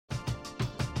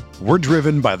We're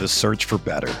driven by the search for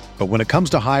better. But when it comes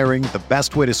to hiring, the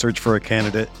best way to search for a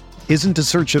candidate isn't to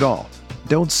search at all.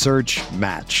 Don't search,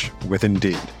 match with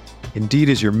Indeed. Indeed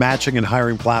is your matching and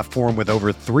hiring platform with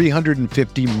over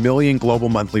 350 million global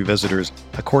monthly visitors,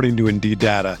 according to Indeed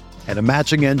data, and a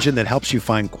matching engine that helps you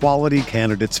find quality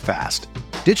candidates fast.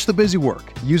 Ditch the busy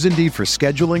work. Use Indeed for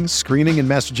scheduling, screening, and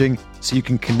messaging so you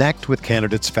can connect with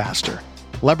candidates faster.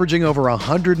 Leveraging over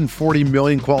 140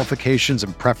 million qualifications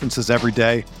and preferences every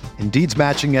day, Indeed's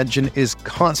matching engine is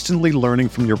constantly learning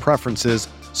from your preferences,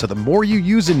 so the more you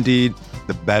use Indeed,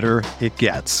 the better it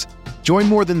gets. Join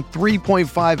more than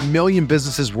 3.5 million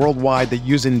businesses worldwide that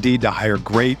use Indeed to hire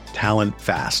great talent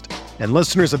fast. And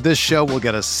listeners of this show will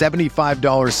get a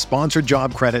 $75 sponsored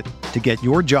job credit to get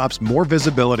your jobs more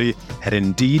visibility at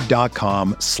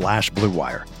Indeed.com/Blue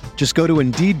Wire. Just go to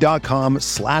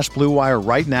Indeed.com/Blue Wire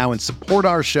right now and support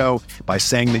our show by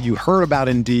saying that you heard about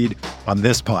Indeed on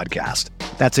this podcast.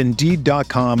 That's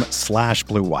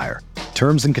Indeed.com/Blue Wire.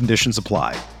 Terms and conditions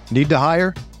apply. Need to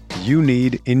hire? You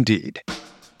need Indeed.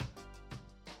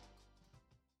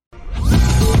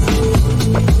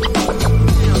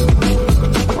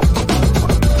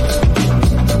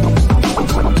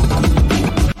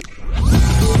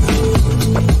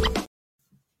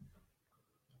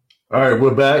 All right,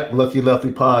 we're back. Lucky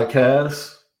Lefty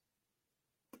Podcast.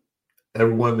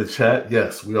 Everyone in the chat,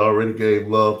 yes, we already gave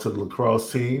love to the lacrosse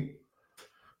team.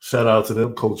 Shout out to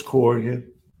them, Coach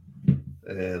Corrigan,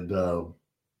 and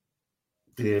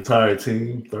the entire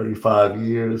team, 35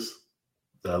 years.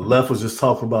 Left was just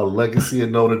talking about legacy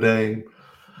in Notre Dame.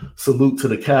 Salute to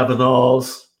the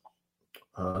Kavanaughs.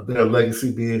 Their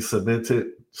legacy being cemented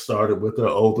started with their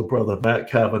older brother, Matt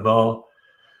Kavanaugh,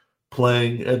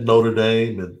 playing at Notre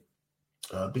Dame and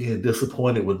being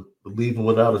disappointed with leaving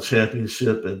without a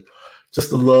championship, and just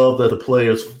the love that the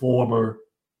players, former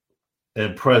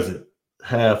and present,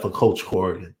 have for Coach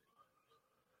Corrigan.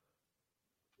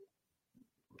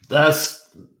 That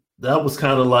was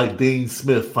kind of like Dean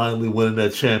Smith finally winning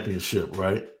that championship,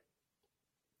 right?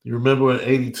 You remember in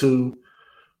 '82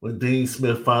 when Dean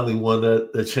Smith finally won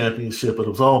that championship, and it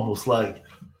was almost like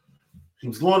he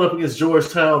was going up against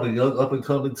Georgetown, a young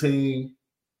up-and-coming team.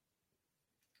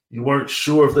 You weren't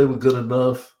sure if they were good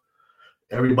enough.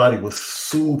 Everybody was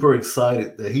super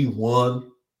excited that he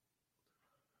won.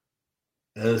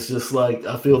 And it's just like,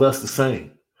 I feel that's the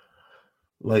same.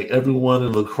 Like everyone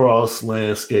in the lacrosse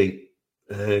landscape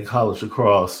and college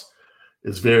lacrosse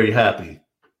is very happy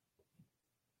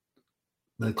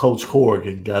that Coach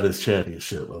Corrigan got his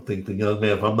championship. I think the young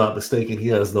man, if I'm not mistaken, he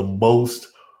has the most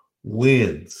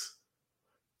wins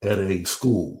at a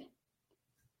school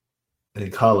in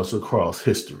college lacrosse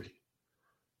history.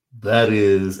 That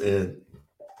is, and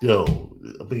I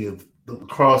mean, the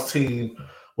lacrosse team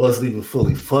wasn't even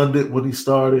fully funded when he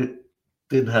started,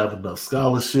 didn't have enough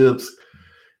scholarships,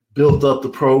 built up the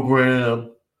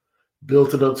program,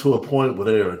 built it up to a point where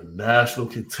they're a national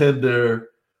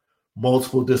contender,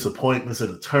 multiple disappointments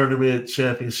in the tournament,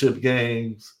 championship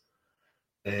games,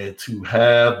 and to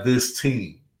have this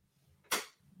team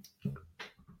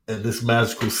and this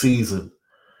magical season,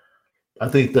 I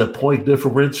think that point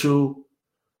differential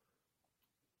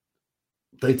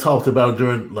they talked about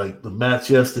during like the match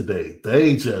yesterday,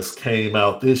 they just came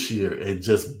out this year and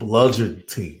just bludgeoned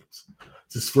teams,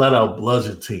 just flat out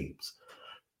bludgeoned teams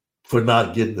for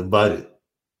not getting invited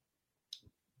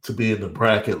to be in the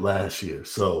bracket last year.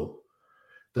 So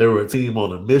they were a team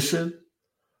on a mission.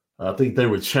 I think they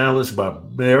were challenged by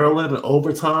Maryland in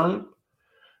overtime.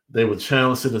 They were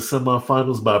challenged in the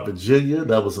semifinals by Virginia.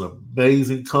 That was an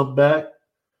amazing comeback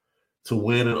to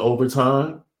win in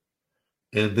overtime.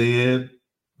 And then,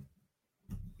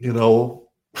 look,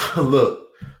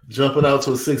 jumping out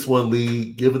to a 6-1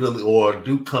 lead, or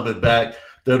Duke coming back.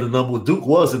 Duke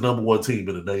was the number one team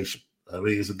in the nation. I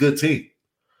mean, it's a good team.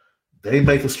 They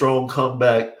make a strong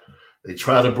comeback. They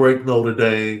try to break Notre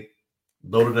Dame.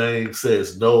 Notre Dame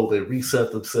says no. They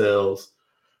reset themselves.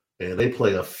 And they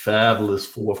play a fabulous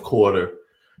fourth quarter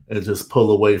and just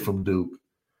pull away from Duke.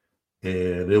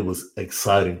 And it was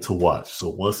exciting to watch. So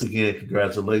once again,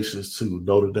 congratulations to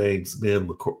Notre Dame's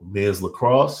men's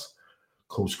lacrosse,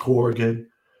 Coach Corrigan,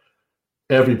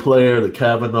 every player, the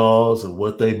Kavanaughs, and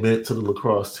what they meant to the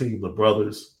lacrosse team, the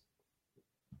brothers.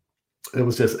 It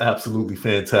was just absolutely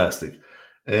fantastic.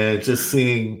 And just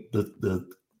seeing the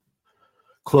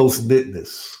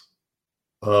close-knitness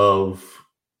of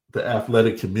the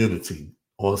athletic community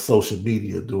on social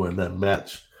media during that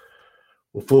match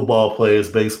with football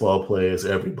players, baseball players,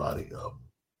 everybody.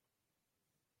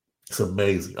 It's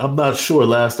amazing. I'm not sure.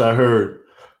 Last I heard,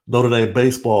 Notre Dame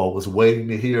baseball was waiting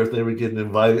to hear if they were getting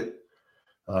invited.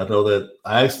 I know that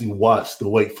I actually watched the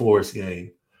Wake Forest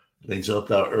game. They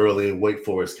jumped out early, and Wake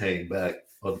Forest came back,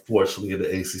 unfortunately, in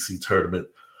the ACC tournament.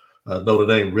 Notre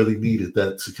Dame really needed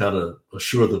that to kind of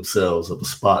assure themselves of a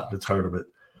spot in the tournament,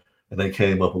 and they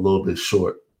came up a little bit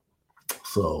short.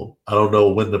 So I don't know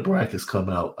when the brackets come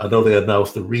out. I know they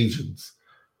announced the regions,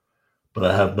 but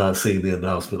I have not seen the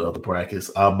announcement of the brackets.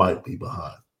 I might be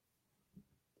behind.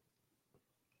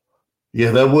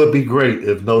 Yeah, that would be great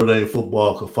if Notre Dame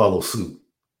football could follow suit.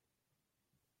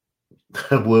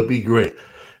 That would be great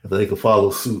if they could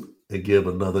follow suit and give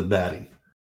another natty.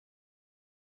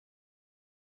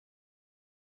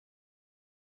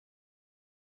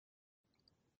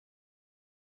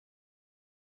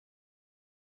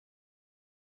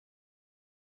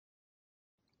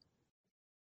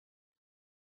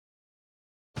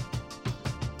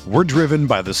 We're driven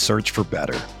by the search for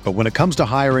better. But when it comes to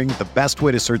hiring, the best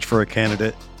way to search for a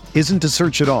candidate isn't to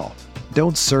search at all.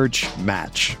 Don't search,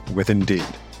 match with Indeed.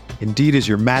 Indeed is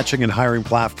your matching and hiring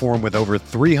platform with over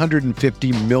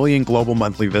 350 million global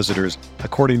monthly visitors,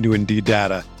 according to Indeed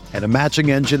data, and a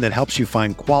matching engine that helps you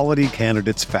find quality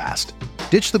candidates fast.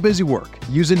 Ditch the busy work.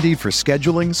 Use Indeed for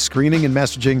scheduling, screening, and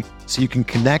messaging so you can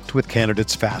connect with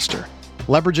candidates faster.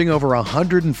 Leveraging over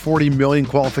 140 million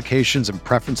qualifications and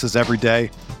preferences every day,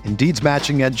 Indeed's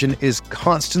matching engine is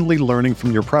constantly learning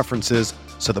from your preferences,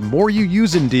 so the more you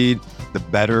use Indeed, the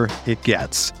better it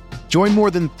gets. Join more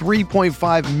than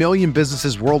 3.5 million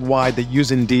businesses worldwide that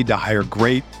use Indeed to hire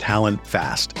great talent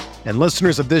fast. And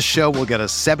listeners of this show will get a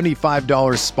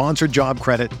 $75 sponsored job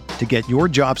credit to get your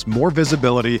jobs more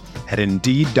visibility at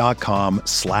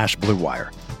Indeed.com/Blue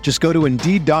Wire. Just go to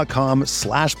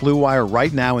Indeed.com/Blue Wire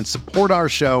right now and support our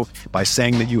show by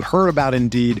saying that you heard about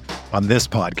Indeed on this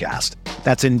podcast.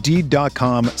 That's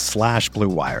Indeed.com/Blue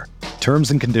Wire.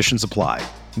 Terms and conditions apply.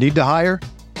 Need to hire?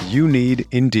 You need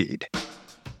Indeed.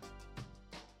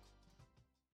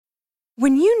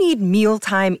 When you need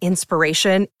mealtime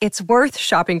inspiration, it's worth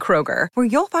shopping Kroger, where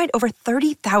you'll find over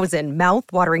 30,000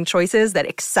 mouth-watering choices that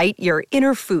excite your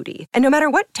inner foodie. And no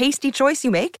matter what tasty choice you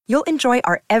make, you'll enjoy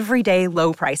our everyday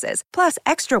low prices, plus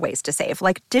extra ways to save,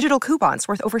 like digital coupons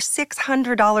worth over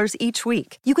 $600 each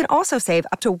week. You can also save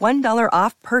up to $1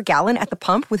 off per gallon at the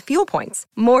pump with fuel points.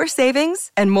 More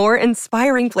savings and more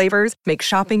inspiring flavors make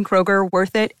shopping Kroger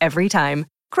worth it every time.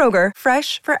 Kroger,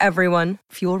 fresh for everyone.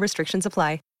 Fuel restrictions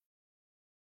apply.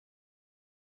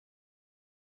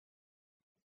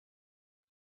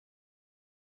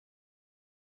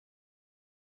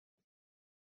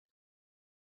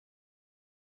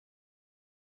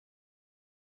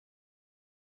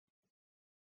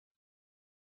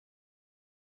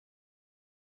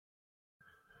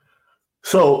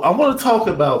 So I want to talk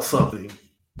about something.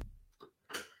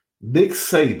 Nick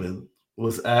Saban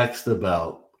was asked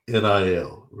about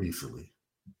NIL recently.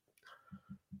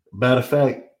 Matter of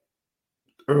fact,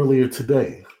 earlier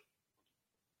today.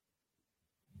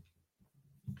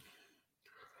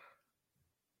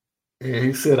 And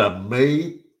he said, I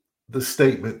made the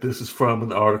statement. This is from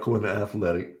an article in The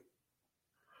Athletic.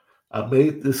 I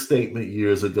made this statement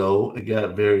years ago and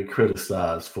got very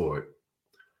criticized for it.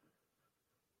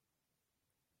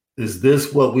 Is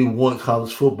this what we want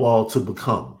college football to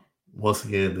become? Once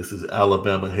again, this is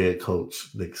Alabama head coach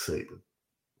Nick Saban.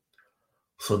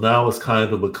 So now it's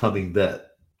kind of becoming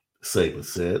that, Saban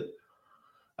said.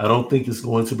 I don't think it's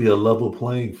going to be a level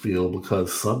playing field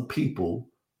because some people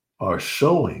are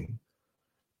showing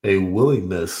a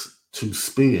willingness to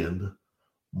spend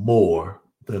more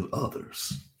than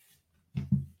others.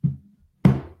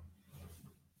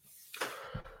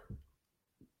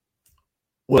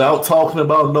 Without talking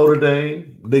about Notre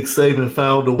Dame, Nick Saban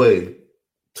found a way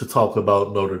to talk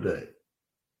about Notre Dame.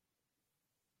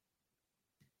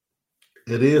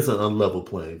 It is an unlevel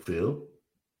playing field.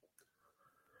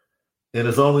 And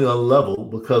it's only unlevel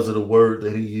because of the word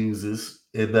that he uses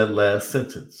in that last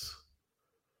sentence.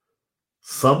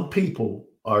 Some people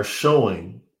are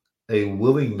showing a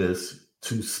willingness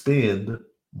to spend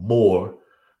more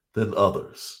than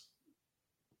others.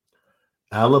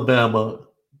 Alabama,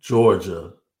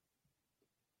 Georgia,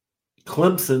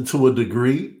 Clemson to a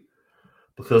degree,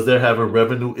 because they're having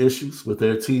revenue issues with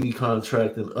their TV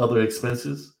contract and other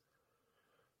expenses.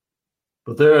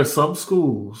 But there are some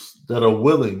schools that are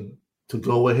willing to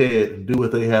go ahead and do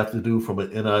what they have to do from an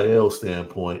NIL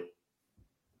standpoint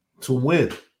to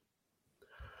win.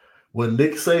 When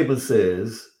Nick Saban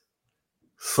says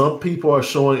some people are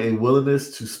showing a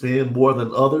willingness to spend more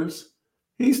than others,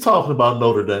 he's talking about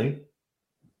Notre Dame.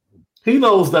 He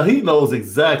knows that he knows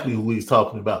exactly who he's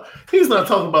talking about. He's not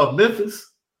talking about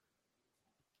Memphis.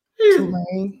 He's not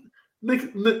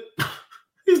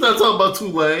talking about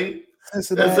Tulane.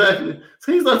 Cincinnati. Exactly.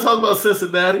 He's not talking about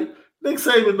Cincinnati. Nick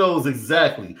Saban knows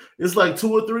exactly. It's like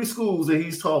 2 or 3 schools that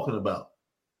he's talking about.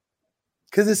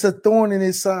 Because it's a thorn in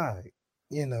his side,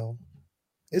 you know.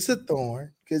 It's a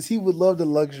thorn because he would love the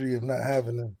luxury of not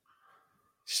having to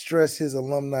stress his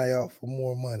alumni out for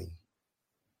more money,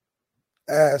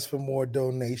 ask for more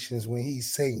donations when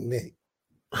he's St. Nick.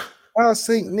 How's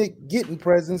St. Nick getting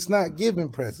presents, not giving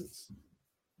presents?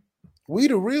 We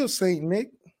the real St.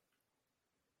 Nick.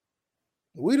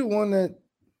 We the one that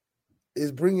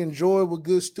is bringing joy with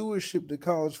good stewardship to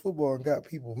college football and got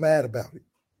people mad about it.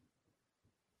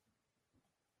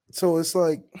 So it's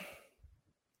like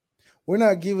we're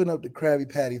not giving up the Krabby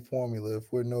Patty formula if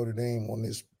we're Notre Dame on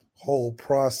this whole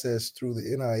process through the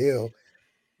NIL.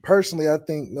 Personally, I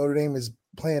think Notre Dame is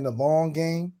playing the long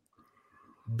game,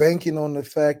 banking on the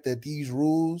fact that these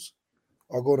rules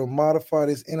are going to modify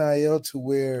this NIL to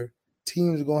where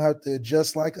teams are going to have to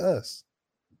adjust like us.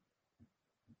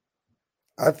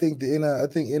 I think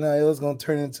NIL is going to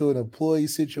turn into an employee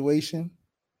situation,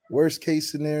 worst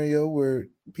case scenario where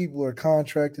people are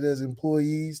contracted as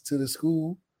employees to the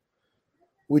school,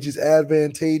 which is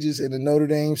advantageous in the Notre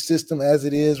Dame system as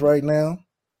it is right now.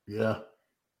 Yeah.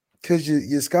 Because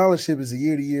your scholarship is a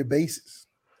year-to-year basis.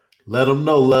 Let them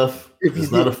know, Left.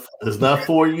 It's not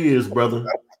 4 years, brother.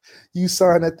 You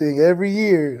sign that thing every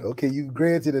year. Okay, you've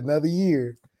granted another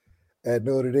year at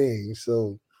Notre Dame.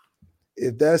 So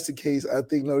if that's the case, I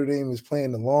think Notre Dame is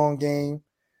playing the long game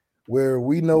where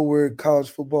we know where college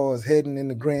football is heading in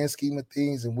the grand scheme of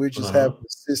things, and we're just having a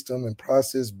system and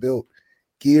process built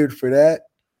geared for that.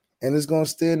 And it's going to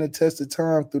stand the test of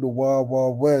time through the wild,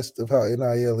 wild west of how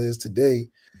NIL is today.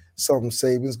 Something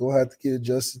Saban's going to have to get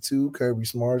adjusted to. Kirby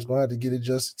Smart's going to have to get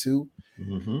adjusted to.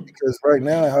 Because right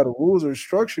now, how the rules are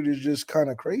structured is just kind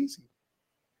of crazy.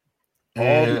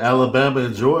 And Alabama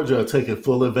and Georgia are taking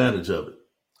full advantage of it.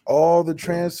 All the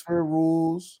transfer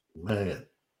rules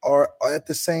are at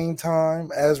the same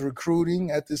time as recruiting,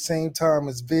 at the same time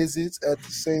as visits, at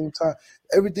the same time.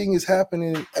 Everything is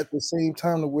happening at the same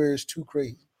time to where it's too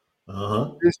crazy.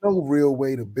 There's no real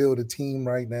way to build a team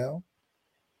right now.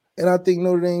 And I think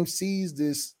Notre Dame sees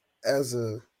this as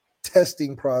a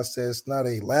testing process, not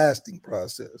a lasting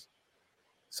process.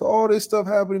 So all this stuff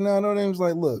happening now, Notre Dame's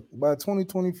like, look, by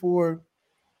 2024,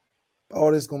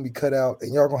 all this is going to be cut out,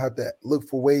 and y'all going to have to look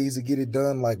for ways to get it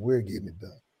done like we're getting it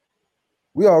done.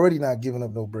 We already not giving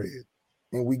up no bread,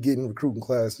 and we getting recruiting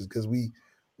classes because we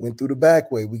went through the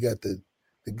back way. We got the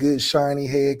good, shiny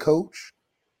head coach.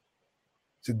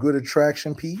 It's a good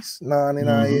attraction piece,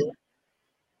 non-NIL.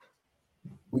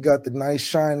 We got the nice,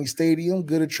 shiny stadium,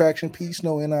 good attraction piece,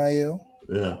 no NIL.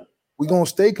 Yeah. We're going to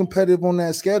stay competitive on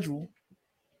that schedule,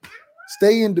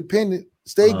 stay independent,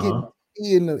 stay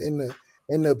getting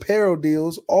in the apparel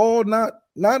deals, all not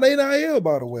NIL,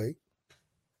 by the way.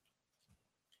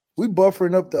 We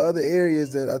buffering up the other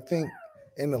areas that I think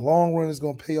in the long run is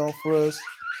going to pay off for us,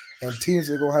 and teams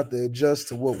are going to have to adjust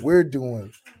to what we're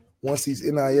doing once these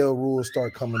NIL rules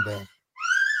start coming down.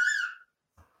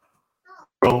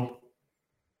 Bro.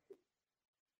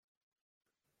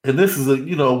 And this is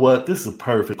this is a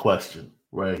perfect question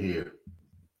right here.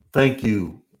 Thank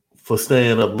you for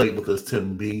staying up late with us,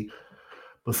 Tim B.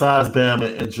 Besides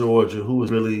Bama and Georgia, who is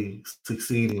really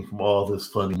succeeding from all this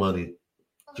funny money?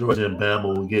 Georgia and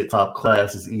Bama will get top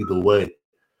classes either way.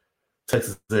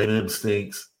 Texas A&M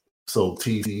stinks, so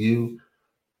TCU.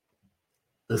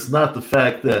 It's not the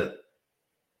fact that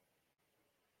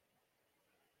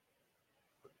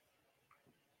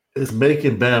it's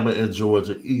making Bama and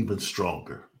Georgia even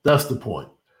stronger. That's the point.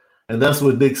 And that's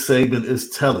what Nick Saban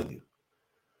is telling you.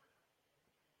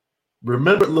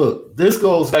 Remember, look, this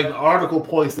goes back, the article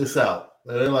points this out.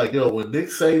 And they're like, when Nick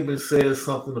Saban says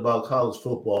something about college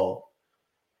football,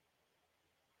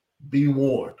 be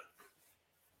warned.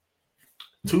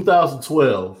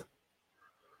 2012,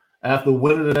 after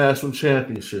winning the national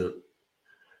championship,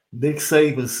 Nick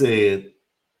Saban said,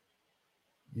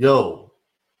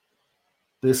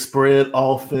 this spread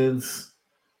offense,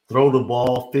 throw the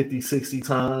ball 50, 60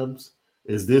 times,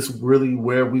 is this really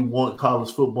where we want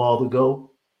college football to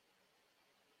go?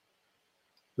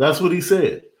 That's what he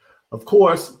said. Of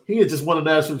course, he had just won a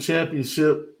national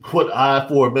championship with I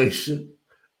formation,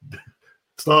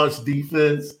 staunch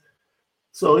defense.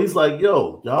 So he's like,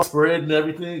 y'all spreading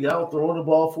everything. Y'all throwing the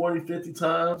ball 40, 50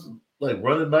 times, like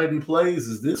running 90 plays.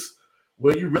 Is this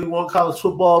where you really want college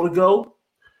football to go?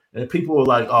 And people were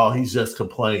like, oh, he's just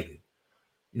complaining.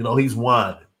 He's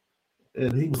whining.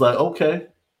 And he was like, okay,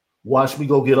 watch me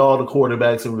go get all the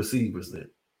quarterbacks and receivers then.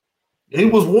 He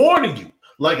was warning you.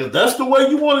 Like, if that's the way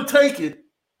you want to take it,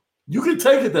 you can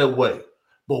take it that way.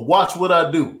 But watch what I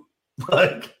do.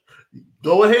 Like,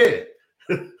 Go ahead.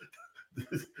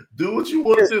 Do what you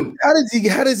want to do.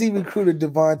 How does he recruit a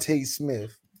Devontae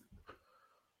Smith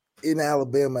in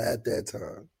Alabama at that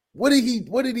time? What did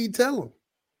he tell him?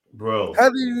 Bro. How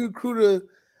did he recruit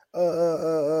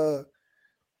a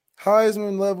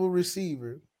Heisman level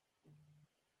receiver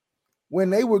when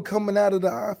they were coming out of the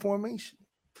I formation?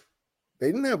 They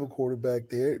didn't have a quarterback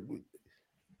there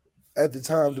at the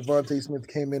time Devontae Smith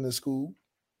came into school.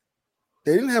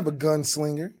 They didn't have a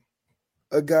gunslinger,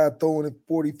 a guy throwing it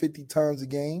 40, 50 times a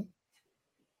game.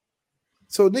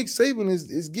 So Nick Saban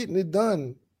is getting it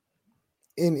done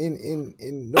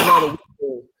in no matter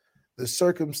what the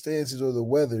circumstances or the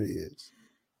weather is.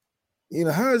 You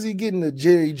know, how is he getting a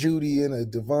Jerry Jeudy and a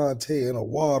Devontae and a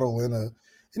Waddle and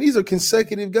these are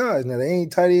consecutive guys. Now, they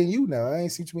ain't tight end you now. I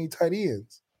ain't seen too many tight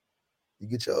ends. You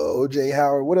get your O.J.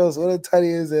 Howard. What else? What are tight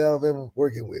ends that Alabama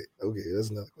working with? Okay, that's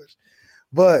another question.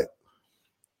 But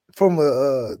from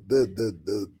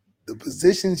the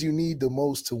positions you need the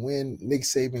most to win, Nick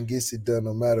Saban gets it done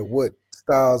no matter what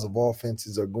styles of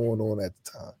offenses are going on at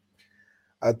the time.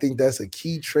 I think that's a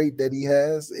key trait that he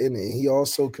has, and he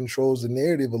also controls the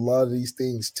narrative of a lot of these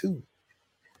things too,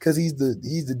 because he's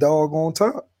the dog on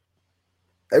top.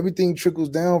 Everything trickles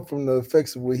down from the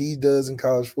effects of what he does in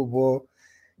college football.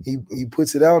 He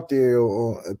puts it out there,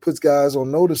 or puts guys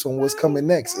on notice on what's coming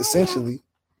next, essentially.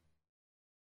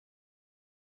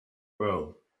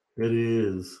 Bro, it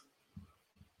is.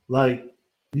 Like,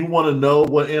 you want to know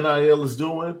what NIL is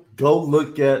doing? Go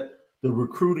look at the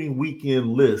recruiting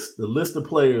weekend list, the list of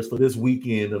players for this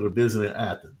weekend that are visiting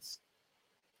Athens.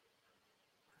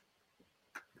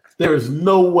 There is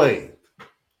no way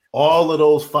all of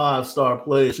those 5-star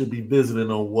players should be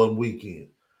visiting on one weekend.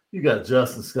 You got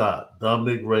Justin Scott,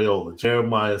 Dominic Raiola,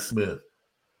 Jeremiah Smith,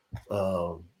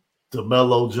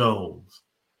 DeMello Jones.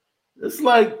 It's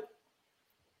like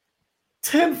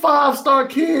 10 5-star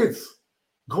kids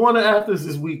going to Athens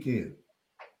this weekend.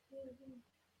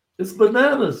 It's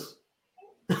bananas.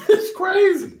 It's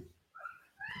crazy.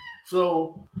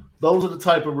 So those are the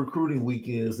type of recruiting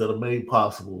weekends that are made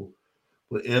possible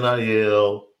with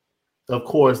NIL. Of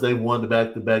course, they won the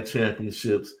back-to-back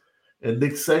championships. And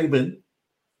Nick Saban,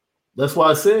 that's why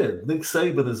I said Nick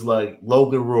Saban is like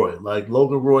Logan Roy. Like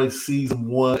Logan Roy season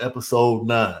 1, episode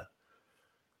 9.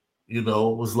 You know,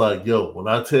 was like, yo, when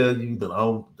I tell you that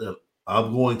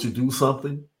I'm going to do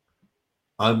something,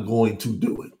 I'm going to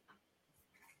do it.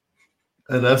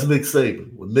 And that's Nick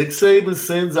Saban. When Nick Saban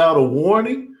sends out a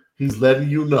warning, he's letting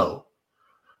you know,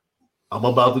 I'm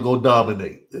about to go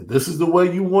dominate. If this is the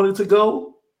way you want it to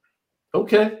go,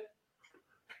 okay.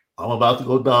 I'm about to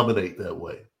go dominate that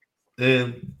way.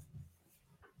 And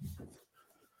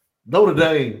Notre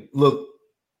Dame, look,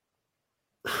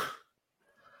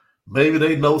 maybe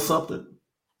they know something.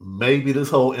 Maybe this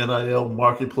whole NIL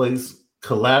marketplace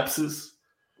collapses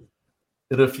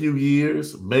in a few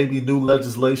years. Maybe new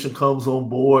legislation comes on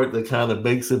board that kind of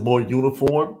makes it more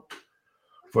uniform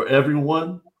for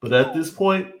everyone. But at this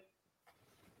point,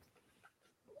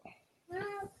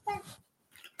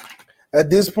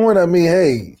 I mean,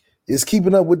 hey, it's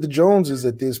keeping up with the Joneses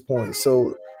at this point.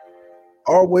 So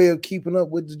our way of keeping up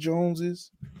with the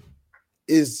Joneses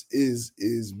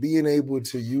is being able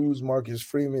to use Marcus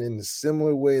Freeman in a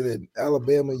similar way that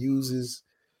Alabama uses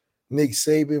Nick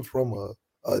Saban, from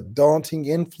a daunting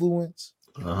influence,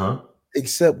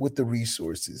 except with the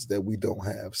resources that we don't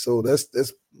have. So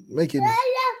that's making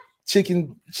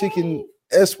chicken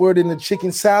S word in the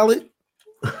chicken salad.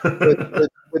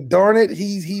 But darn it,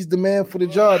 he's the man for the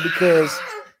job, because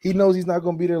he knows he's not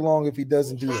going to be there long if he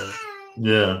doesn't do that.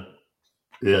 Yeah.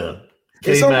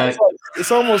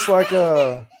 It's almost like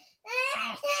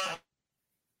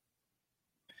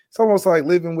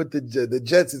living with the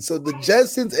Jetsons. So the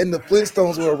Jetsons and the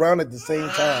Flintstones were around at the same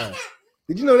time.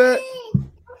 Did you know that?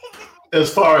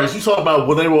 As far as you talk about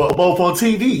when they were both on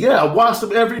TV, yeah, I watched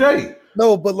them every day.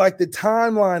 No, but like the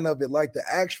timeline of it, like the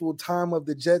actual time of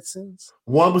the Jetsons.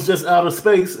 One was just out of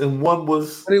space, and one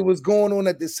was. But it was going on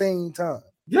at the same time.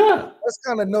 Yeah. That's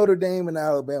kind of Notre Dame and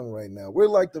Alabama right now. We're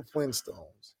like the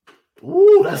Flintstones.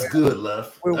 Ooh, that's good,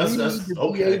 Left. Where we need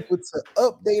to be able to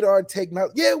update our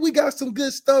technology. Yeah, we got some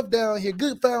good stuff down here,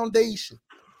 good foundation.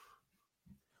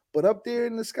 But up there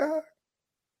in the sky,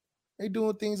 they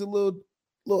doing things a little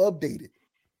updated.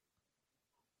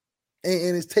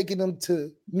 And it's taking them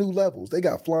to new levels. They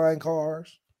got flying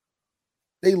cars.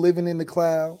 They living in the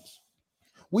clouds.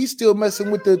 We still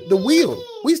messing with the wheel.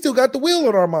 We still got the wheel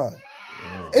on our mind.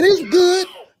 And it's good.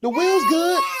 The wheel's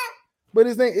good, but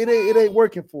it ain't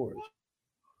working for us.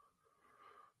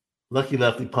 Lucky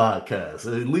Lefty podcast.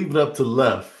 Leave it up to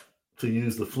Left to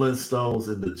use the Flintstones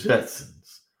and the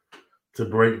Jetsons to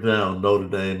break down Notre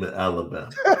Dame and Alabama.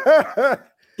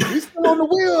 He's still on the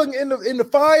wheel, and the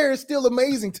fire is still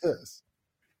amazing to us.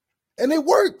 And it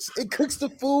works. It cooks the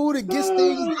food. It gets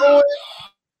things going.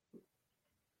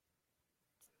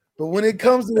 But when it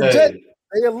comes to the Jets,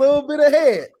 they a little bit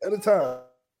ahead at the time.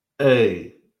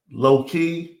 Hey, low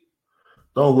key,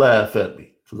 don't laugh at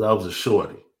me because I was a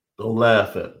shorty. Don't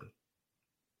laugh at me.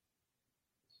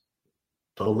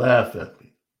 Don't laugh at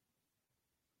me.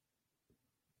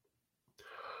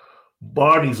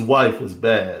 Barney's wife was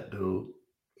bad, dude.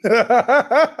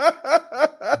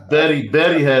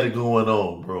 Betty had it going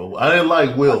on, bro. I didn't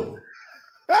like Wilma.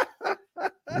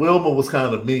 Wilma was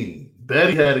kind of mean.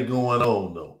 Betty had it going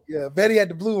on, though. Yeah, Betty had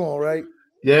the blue on, right?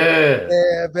 Yeah.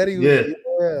 Yeah, Betty was, yeah.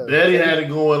 Betty had it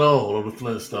going on the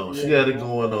Flintstones. Yeah, she had it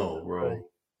going on, bro. Right.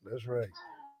 That's right.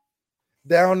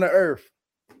 Down to earth.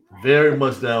 Very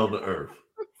much down to earth.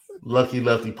 Lucky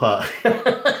Lefty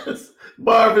podcast.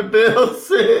 Marvin Bell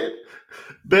said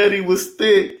Betty was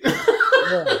thick.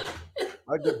 Yeah.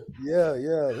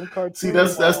 See,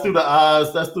 that's through the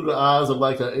eyes. That's through the eyes of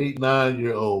like an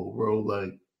 8-9-year-old,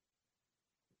 bro.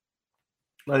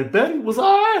 Like Betty was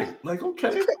all right. Like,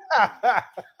 okay.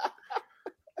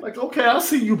 Like, okay, I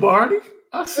see you, Barney.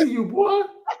 I see you, boy.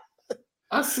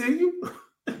 I see you.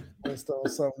 That's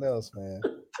something else, man.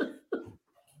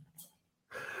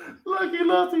 Lucky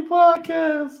Lefty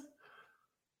podcast.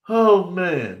 Oh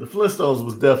man, the Flintstones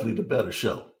was definitely the better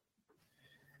show.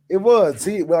 It was.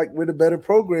 See, like with a better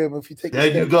program, if you take there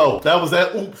you go. That was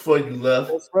that oop for you,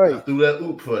 Left. That's right. I threw that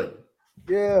oop for you.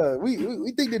 Yeah, we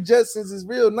think the Jetsons is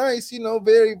real nice,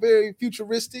 very, very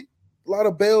futuristic, a lot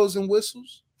of bells and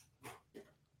whistles.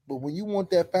 But when you want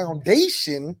that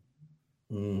foundation,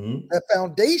 that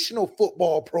foundational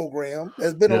football program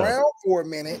that's been around for a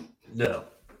minute,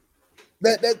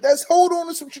 that's hold on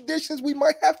to some traditions we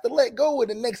might have to let go in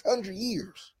the next 100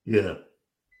 years. Yeah.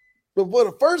 But for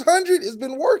the first 100, it's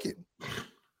been working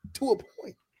to a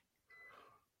point.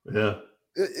 Yeah.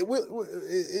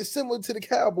 It's similar to the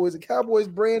Cowboys. The Cowboys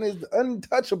brand is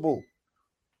untouchable.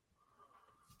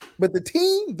 But the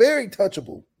team, very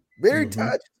touchable. Very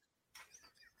touchable.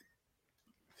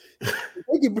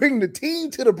 They can bring the team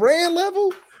to the brand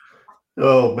level.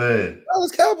 Oh, man.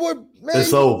 Dallas Cowboy, man.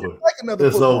 It's over.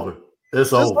 It's over.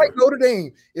 It's over. Just like Notre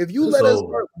Dame. If you let us over.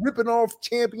 start ripping off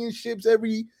championships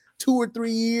every 2 or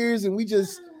 3 years and we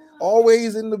just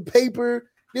always in the paper,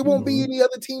 there won't be any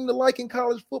other team to like in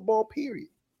college football, period.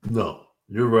 No,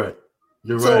 you're right.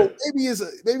 You're so right.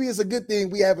 Maybe it's a good thing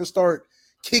we haven't started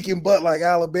kicking butt like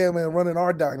Alabama and running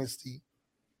our dynasty.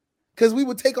 Because we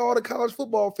would take all the college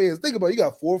football fans. Think about it. You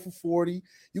got 4 for 40.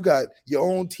 You got your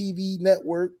own TV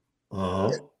network.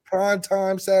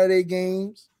 Primetime Saturday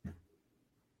games.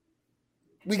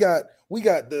 We got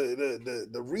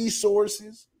the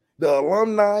resources, the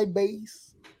alumni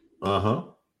base.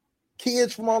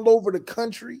 Kids from all over the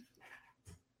country.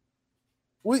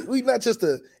 We not just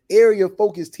a area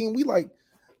focused team. We like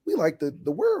the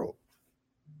world.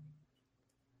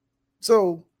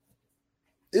 So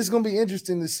it's going to be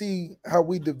interesting to see how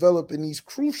we develop in these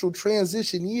crucial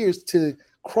transition years to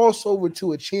cross over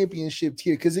to a championship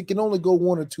tier, because it can only go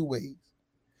one or two ways.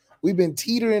 We've been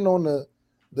teetering on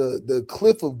the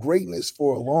cliff of greatness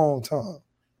for a long time.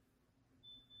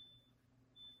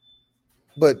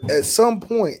 But at some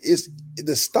point,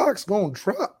 the stock's going to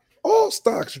drop. All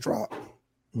stocks drop.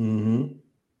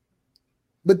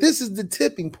 But this is the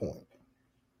tipping point.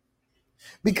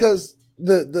 Because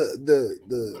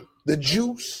the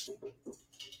juice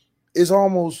is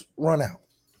almost run out.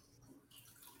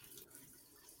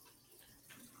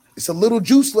 It's a little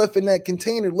juice left in that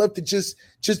container, left to just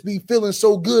be feeling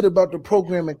so good about the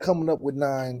program and coming up with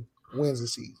 9 wins a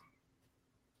season.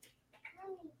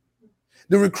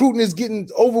 The recruiting is getting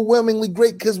overwhelmingly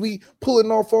great because we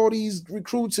pulling off all these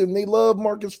recruits and they love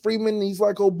Marcus Freeman. He's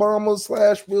like Obama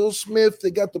 / Will Smith.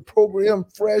 They got the program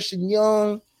fresh and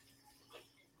young.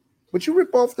 But you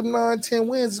rip off them 9-10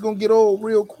 wins, it's going to get old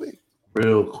real quick.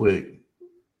 Real quick.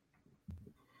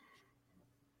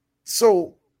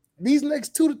 So these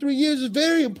next 2 to 3 years is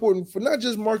very important for not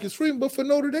just Marcus Freeman, but for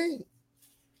Notre Dame.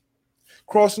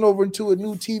 Crossing over into a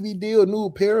new TV deal, a new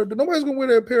apparel. Nobody's going to wear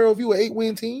their apparel if you're an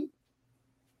 8-win team.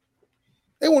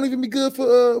 They won't even be good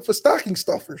for stocking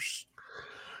stuffers.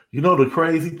 You know the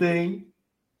crazy thing?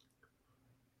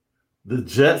 The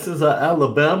Jetsons are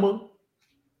Alabama,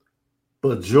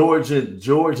 but George and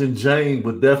Jane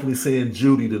would definitely send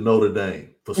Judy to Notre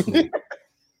Dame for school.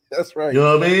 That's right. You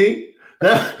know what I mean?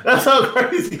 That's how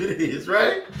crazy it is,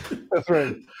 right? That's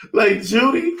right. Like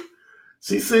Judy,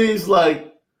 she seems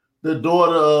like the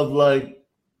daughter of like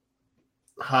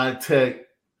high-tech,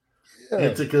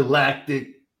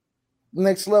 intergalactic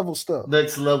Next level stuff.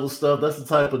 Next level stuff. That's the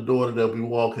type of daughter that'll be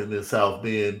walking in South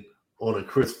Bend on a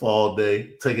crisp fall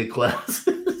day, taking classes.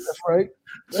 That's right.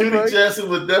 Judy Jackson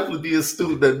would definitely be a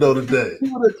student at Notre Dame.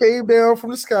 He would have came down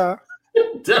from the sky.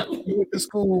 Definitely. He went to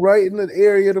school right in the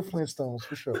area of the Flintstones,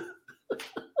 for sure.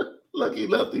 Lucky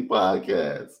Lefty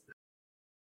Podcast.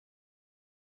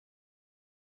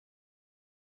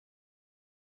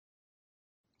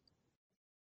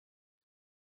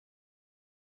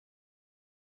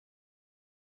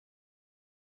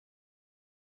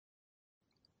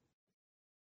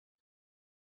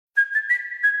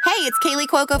 Hey, it's Kaylee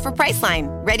Cuoco for Priceline.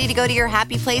 Ready to go to your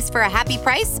happy place for a happy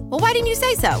price? Well, why didn't you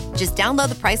say so? Just download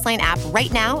the Priceline app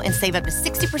right now and save up to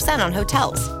 60% on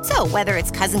hotels. So whether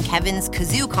it's Cousin Kevin's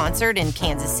Kazoo Concert in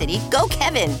Kansas City, go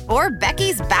Kevin, or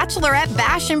Becky's Bachelorette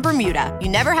Bash in Bermuda, you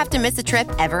never have to miss a trip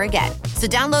ever again. So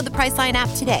download the Priceline app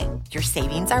today. Your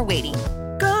savings are waiting.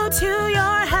 Go to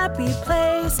your happy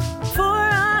place for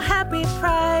a happy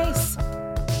price.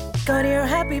 Go to your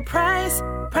happy price,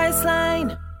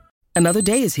 Priceline. Another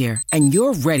day is here, and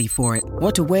you're ready for it.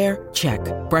 What to wear? Check.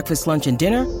 Breakfast, lunch, and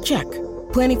dinner? Check.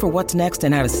 Planning for what's next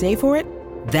and how to save for it?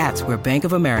 That's where Bank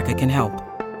of America can help.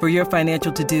 For your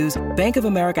financial to-dos, Bank of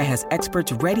America has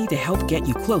experts ready to help get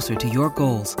you closer to your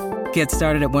goals. Get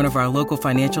started at one of our local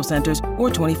financial centers or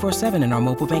 24/7 in our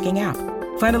mobile banking app.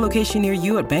 Find a location near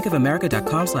you at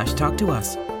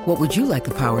bankofamerica.com/talktous. What would you like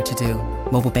the power to do?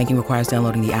 Mobile banking requires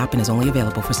downloading the app and is only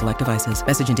available for select devices.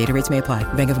 Message and data rates may apply.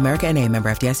 Bank of America NA, member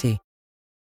FDIC.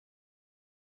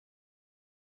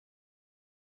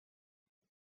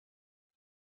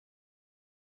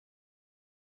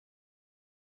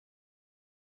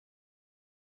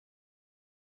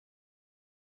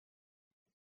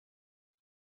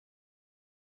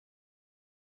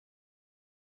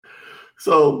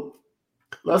 So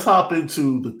let's hop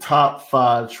into the top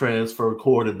 5 transfer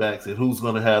quarterbacks and who's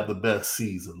going to have the best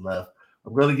season left.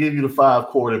 I'm going to give you the 5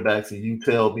 quarterbacks and you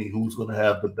tell me who's going to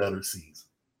have the better season.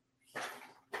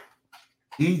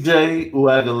 EJ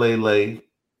Uiagalelei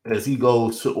as he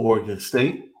goes to Oregon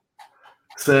State.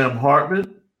 Sam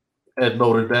Hartman at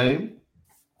Notre Dame.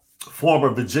 Former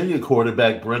Virginia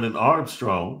quarterback Brennan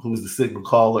Armstrong, who's the signal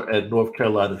caller at North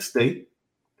Carolina State.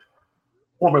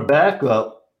 Former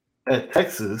backup at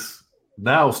Texas,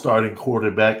 now starting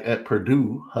quarterback at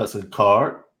Purdue, Hudson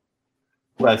Card,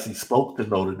 who actually spoke to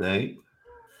Notre Dame.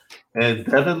 And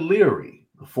Devin Leary,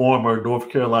 the former North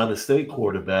Carolina State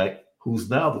quarterback, who's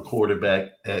now the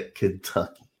quarterback at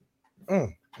Kentucky.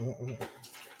 I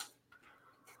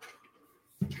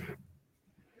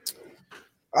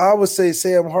would say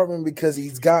Sam Hartman because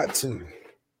he's got to.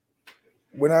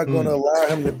 We're not going to allow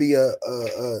him to be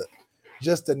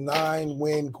just a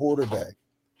 9-win quarterback.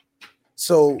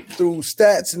 So through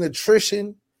stats and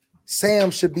attrition,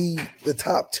 Sam should be the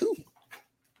top 2.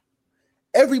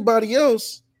 Everybody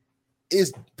else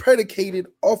is predicated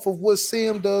off of what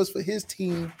Sam does for his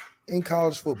team in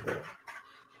college football.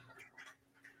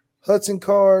 Hudson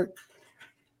Card,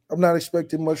 I'm not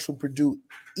expecting much from Purdue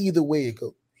either way it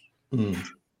goes.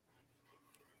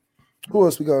 Who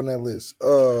else we got on that list?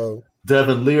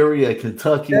 Devin Leary at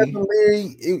Kentucky. Devin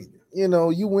Leary,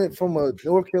 you went from a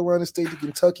North Carolina State to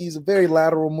Kentucky. It's a very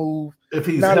lateral move. If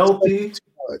he's healthy,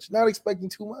 not expecting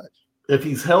too much. If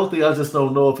he's healthy, I just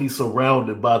don't know if he's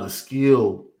surrounded by the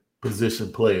skill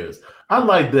position players. I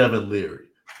like Devin Leary.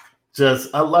 I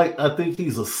think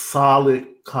he's a solid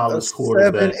college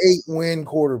quarterback. 7-8 win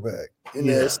quarterback.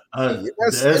 That's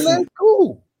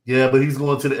cool. Yeah, but he's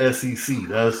going to the SEC.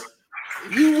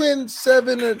 You win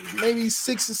 7 or maybe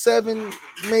 6 or 7,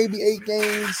 maybe 8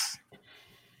 games.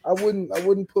 I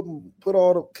wouldn't put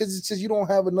all the because it's just you don't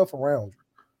have enough around.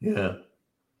 Yeah.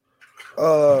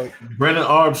 Brennan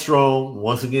Armstrong,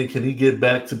 once again, can he get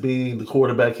back to being the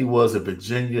quarterback he was at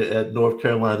Virginia at North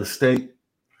Carolina State?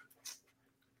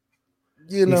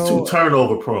 He's too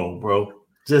turnover prone, bro.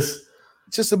 Just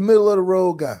a middle of the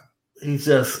road guy. He's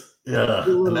just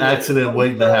an accident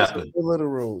waiting to happen. Middle of the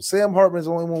road. Sam Hartman's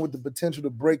the only one with the potential to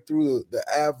break through the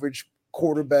average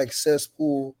quarterback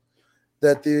cesspool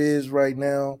that there is right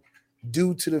now,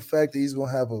 due to the fact that he's going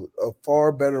to have a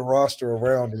far better roster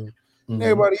around him than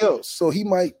everybody else. So he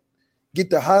might get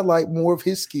to highlight more of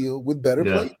his skill with better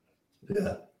play.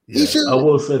 Yeah. I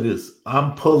will say this.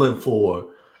 I'm pulling for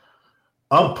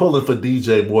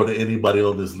DJ more than anybody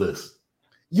on this list.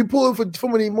 You pulling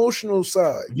from an emotional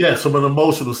side. Yes, from an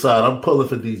emotional side. I'm pulling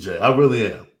for DJ. I really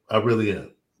am.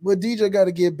 But DJ got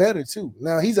to get better too.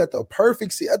 Now he's at the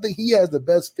perfect seat. I think he has the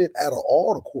best fit out of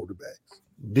all the quarterbacks.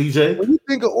 DJ? When you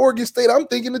think of Oregon State, I'm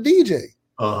thinking of DJ.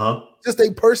 Just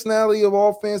a personality of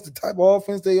offense, the type of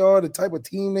offense they are, the type of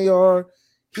team they are.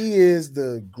 He is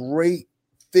the great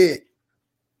fit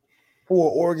for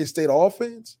Oregon State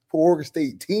offense, for Oregon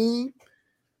State team,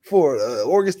 for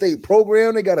Oregon State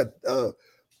program. They got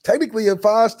technically a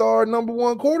 5-star number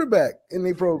 1 quarterback in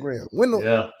their program. When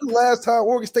the last time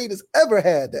Oregon State has ever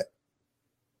had that?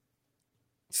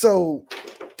 So,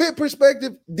 fit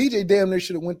perspective, DJ damn near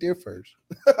should have went there first.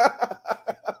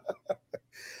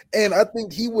 And I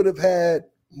think he would have had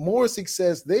more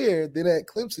success there than at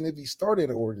Clemson if he started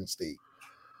at Oregon State.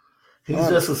 He's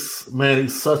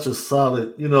he's such a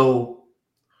solid,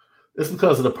 it's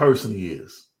because of the person he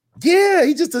is. Yeah,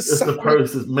 he's just it's the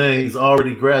person, man. He's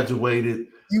already graduated.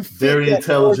 Very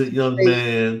intelligent young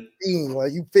man.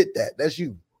 Like you fit that. That's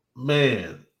you.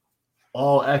 Man,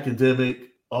 all academic,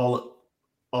 all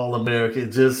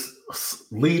American, just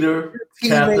leader,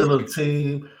 captain of the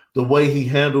team. The way he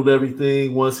handled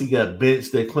everything once he got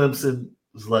benched at Clemson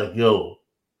was like, yo.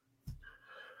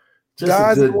 Just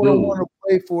guys that want to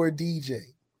play for a DJ.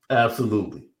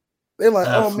 Absolutely. They're like,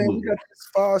 oh man, we got this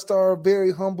 5-star,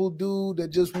 very humble dude that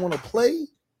just want to play.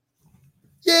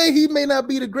 Yeah, he may not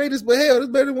be the greatest, but hell, it's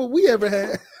better than what we ever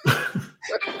had.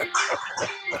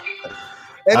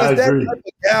 And it's that type of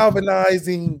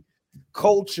galvanizing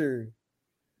culture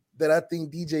that I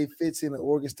think DJ fits in at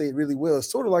Oregon State really well.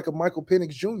 It's sort of like a Michael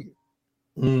Penix Jr.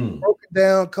 Broken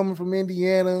down, coming from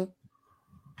Indiana,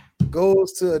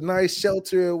 goes to a nice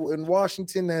shelter in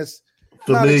Washington that's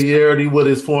familiarity with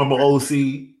his former OC.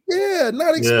 Yeah,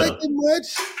 not expecting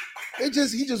much. He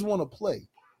just want to play.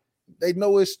 They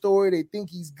know his story. They think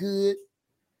he's good.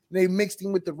 They mixed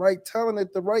him with the right talent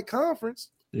at the right conference.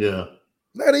 Yeah.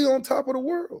 Now they on top of the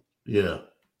world. Yeah.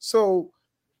 So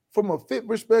from a fit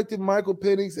perspective, Michael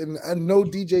Penix, and I know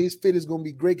DJ's fit is going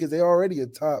to be great because they're already a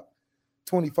top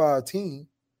 25 team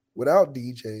without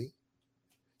DJ.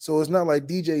 So it's not like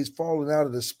DJ's falling out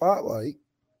of the spotlight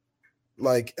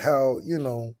like how,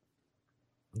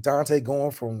 Dante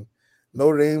going from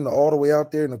Notre Dame to all the way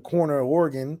out there in the corner of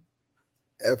Oregon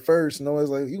at first. It's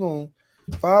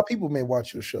like, 5 people may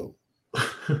watch your show.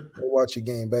 They watch your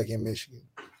game back in Michigan.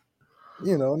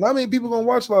 Not many people going to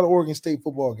watch a lot of Oregon State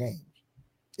football games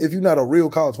if you're not a real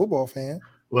college football fan.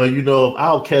 Well,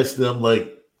 I'll catch them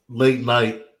like late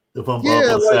night if I'm up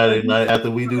on Saturday night after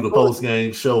we do the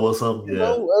post-game show or something.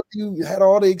 After you had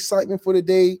all the excitement for the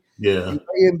day, you lay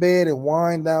in bed and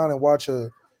wind down and watch a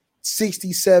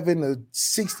 67 to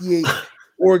 68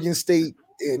 Oregon State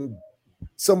and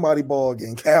somebody ball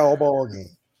game, Cal ball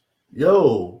game.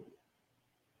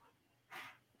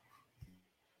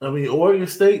 Oregon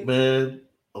State, man,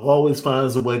 always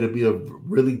finds a way to be a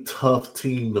really tough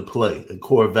team to play. And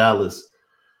Corvallis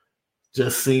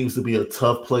just seems to be a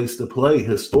tough place to play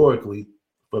historically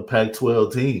for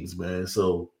Pac-12 teams, man.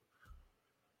 So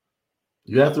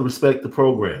you have to respect the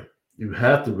program.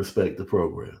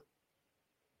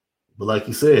 But like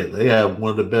you said, they have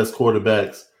one of the best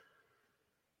quarterbacks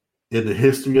in the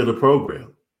history of the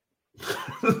program.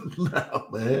 No,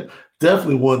 man.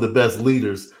 Definitely one of the best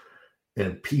leaders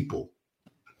and people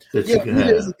that you can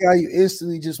have. He's a guy you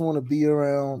instantly just want to be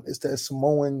around. It's that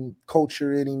Samoan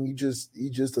culture in him. You just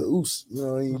a oos.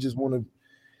 You just want to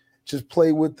just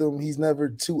play with them. He's never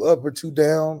too up or too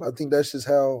down. I think that's just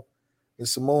how the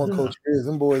Samoan culture is.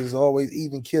 Them boys is always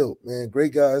even killed, man.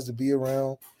 Great guys to be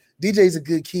around. DJ's a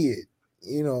good kid.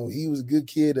 He was a good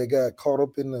kid that got caught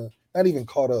up not even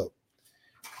caught up.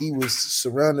 He was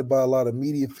surrounded by a lot of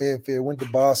media fanfare, went to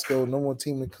Bosco, number 1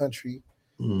 team in the country.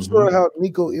 Sort of how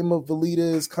Nico Imavalita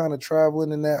is kind of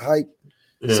traveling in that hype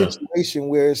situation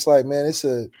where it's like, man, this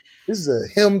is a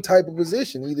him type of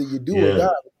position. Either you do or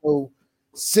not. No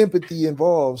sympathy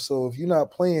involved. So if you're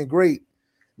not playing great,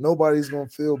 nobody's going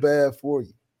to feel bad for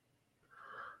you.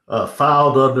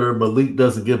 Fouled under Malik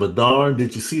doesn't give a darn.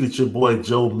 Did you see that your boy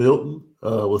Joe Milton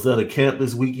was at a camp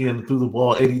this weekend and threw the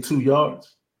ball 82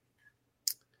 yards?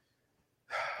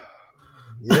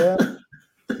 Yeah.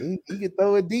 He can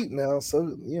throw it deep now, so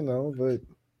but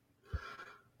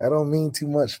that don't mean too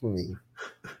much for me.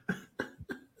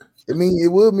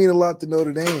 It would mean a lot to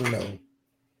Notre Dame,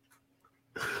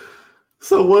 though.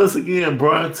 So once again,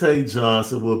 Bronte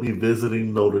Johnson will be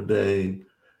visiting Notre Dame,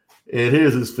 and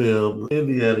here's his film.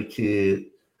 Indiana kid,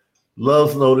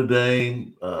 loves Notre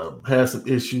Dame, has some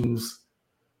issues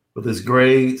with his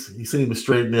grades. He seemed to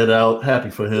straighten that out. Happy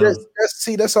for him.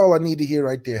 That's all I need to hear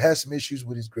right there. Has some issues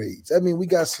with his grades. We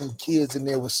got some kids in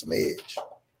there with some edge.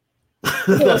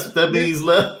 That means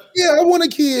left. Yeah, I want a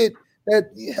kid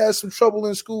that has some trouble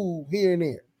in school here and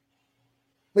there.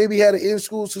 Maybe had an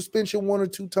in-school suspension 1 or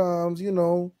 2 times,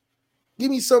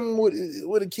 Give me something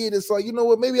with a kid that's like,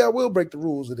 maybe I will break the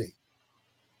rules today.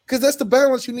 Because that's the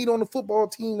balance you need on the football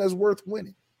team that's worth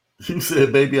winning. You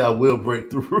said maybe I will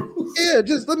break the rules. Yeah,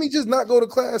 let me not go to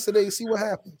class today, see what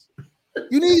happens.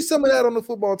 You need some of that on the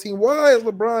football team. Why is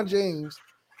LeBron James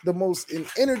the most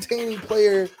entertaining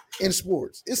player in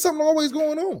sports? It's something always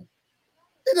going on.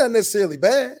 It's not necessarily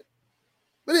bad,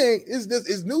 but it's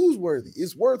newsworthy.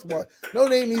 It's worthwhile. Notre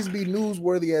Dame needs to be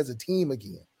newsworthy as a team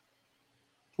again.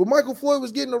 When Michael Floyd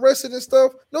was getting arrested and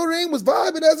stuff, Notre Dame was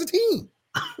vibing as a team.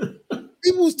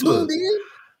 People was tuned in.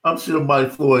 I'm sure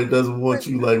Mike Floyd doesn't want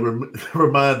you like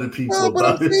reminding people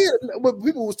about it. But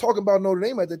people was talking about Notre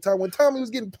Dame at the time when Tommy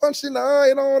was getting punched in the eye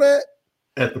and all that.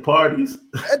 At the parties?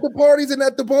 At the parties and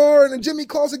at the bar, and then Jimmy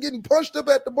Clausen getting punched up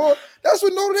at the bar. That's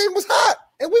when Notre Dame was hot.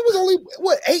 And we was only,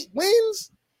 8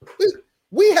 wins?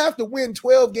 We have to win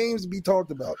 12 games to be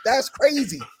talked about. That's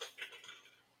crazy.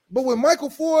 But when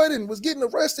Michael Floyd and was getting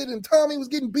arrested and Tommy was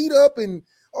getting beat up and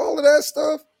all of that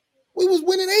stuff, we was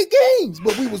winning 8 games,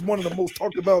 but we was one of the most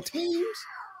talked about teams.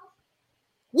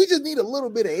 We just need a little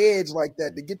bit of edge like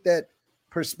that to get that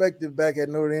perspective back at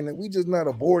Notre Dame. And we just not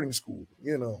a boarding school,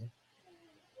 you know.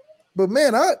 But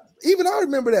man, I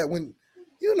remember that when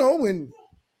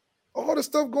all the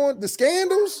stuff going, the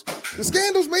scandals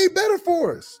made better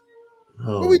for us.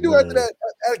 What we do after that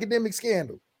academic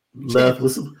scandal?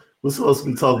 We're supposed to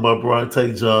be talking about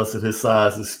Bronte Johnson, his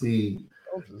size and speed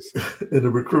in the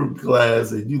recruiting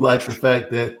class, and you like the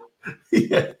fact that he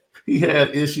had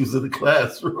issues in the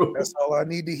classroom. That's all I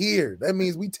need to hear. That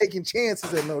means we taking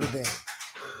chances at Notre Dame.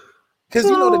 Because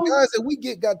the guys that we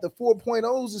got the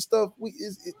 4.0s and stuff,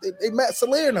 they Matt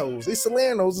Salerno's. They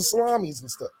Salerno's and salamis and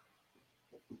stuff.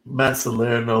 Matt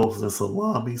Salerno's and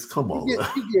salamis. Come on. You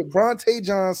get Bronte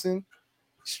Johnson,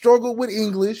 struggled with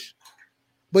English,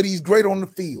 but he's great on the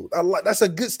field. That's a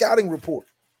good scouting report.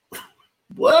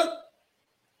 What?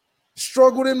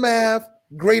 Struggled in math,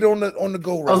 great on the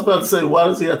go route. I was about to say, why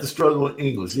does he have to struggle in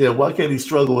English? Yeah, why can't he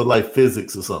struggle with like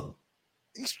physics or something?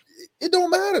 It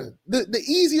don't matter. The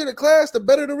easier the class, the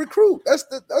better the recruit.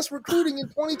 That's recruiting in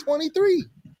 2023.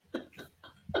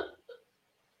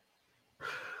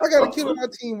 I got a kid on my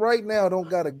team right now. Don't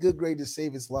got a good grade to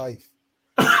save his life.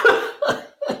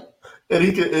 and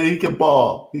he can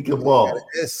ball. He can ball. Got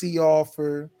an SC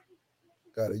offer.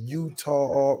 Got a Utah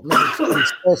offer. Man,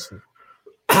 special.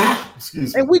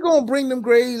 Excuse me. And we're gonna bring them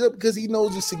grades up because he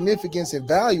knows the significance and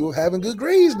value of having good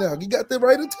grades now. He got the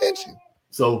right attention.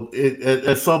 So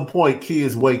at some point,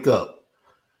 kids wake up.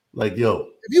 Like, yo.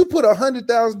 If you put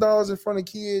 $100,000 in front of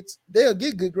kids, they'll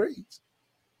get good grades.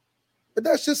 But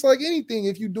that's just like anything.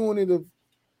 If you're doing it of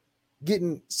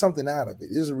getting something out of it,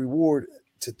 there's a reward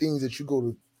to things that you go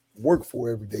to work for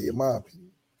every day, in my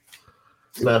opinion.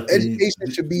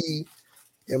 Education should be,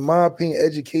 in my opinion,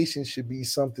 education should be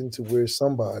something to where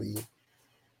somebody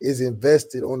is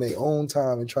invested on their own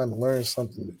time and trying to learn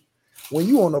something. When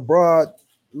you on a broad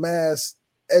mass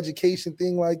education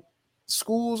thing like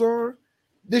schools are,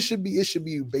 it should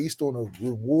be based on a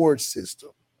reward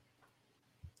system.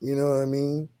 You know what I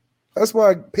mean? That's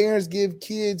why parents give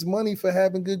kids money for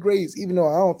having good grades, even though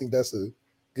I don't think that's a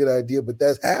good idea, but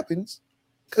that happens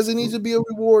because it needs to be a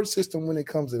reward system when it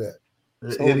comes to that.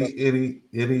 So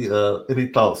any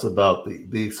thoughts about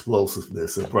the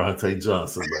explosiveness of Bronte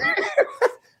Johnson?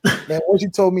 Man, once you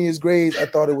told me his grades, I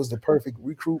thought it was the perfect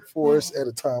recruit for us at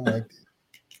a time like that.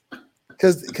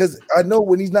 Because I know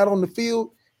when he's not on the field,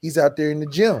 he's out there in the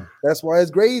gym. That's why his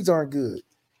grades aren't good.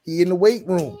 He in the weight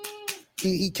room.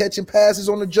 He catching passes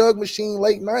on the jug machine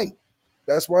late night.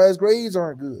 That's why his grades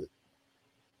aren't good.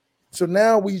 So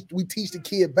now we teach the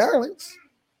kid balance.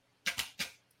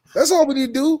 That's all we need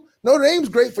to do. Notre Dame's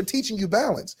great for teaching you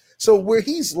balance. So where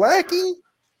he's lacking,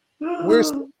 we're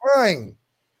supplying.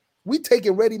 We take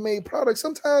a ready-made product.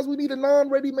 Sometimes we need a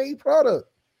non-ready-made product.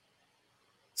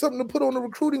 Something to put on the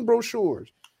recruiting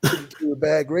brochures. With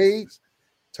bad grades,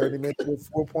 turn him into a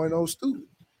 4.0 student.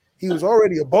 He was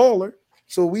already a baller,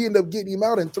 so we end up getting him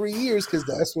out in 3 years because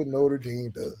that's what Notre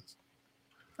Dame does.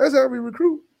 That's how we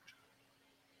recruit.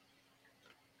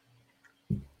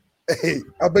 Hey,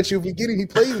 I bet you if we get him, he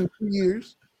plays in 2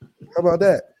 years. How about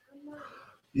that?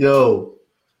 Yo,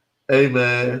 hey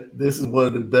man, this is one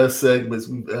of the best segments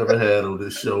we've ever had on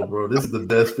this show, bro. This is the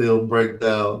best film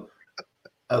breakdown.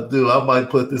 I might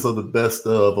put this on the best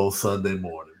of on Sunday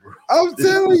morning, bro. I'm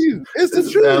telling you, it's the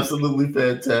truth. Absolutely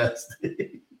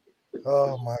fantastic.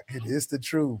 Oh my goodness, it's the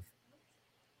truth.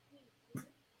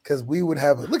 Because we would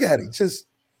have look at it, just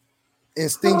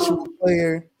instinctual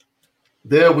player.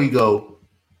 There we go.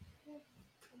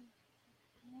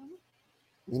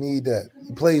 We need that.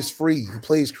 He plays free. He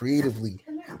plays creatively.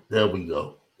 There we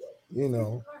go. You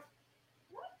know.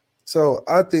 So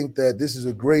I think that this is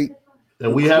a great.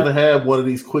 And we haven't had one of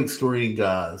these quick screen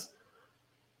guys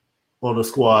on the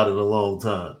squad in a long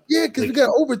time. Yeah, because we got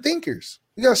overthinkers.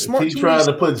 You got smart. He trying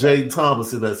to put Jaden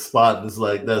Thomas in that spot, and it's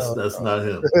like that's not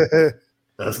him.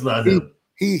 That's not him.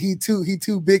 He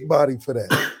too big body for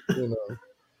that. You know,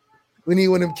 we need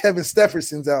one of them Kevin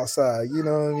Stephersons outside. You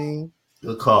know what I mean?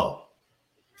 Good call.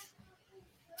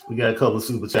 We got a couple of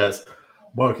super chats.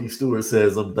 Marky Stewart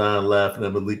says, "I'm dying laughing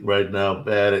at Malik right now.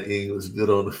 Bad at English, good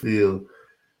on the field."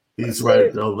 He's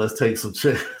right though. Let's take some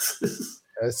chances.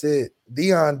 That's it.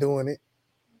 Dion doing it.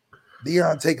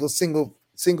 Dion take a single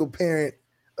parent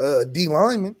D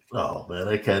lineman. Oh man,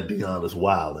 that cat Dion is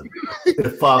wilding.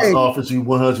 If Fox offers you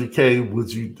 $100K,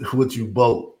 would you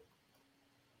bolt?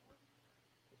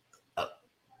 I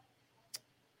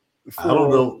don't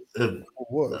know if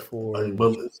what for.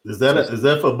 Is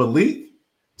that for Malik?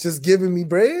 Just giving me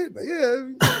bread?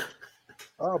 Yeah,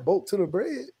 I'll bolt to the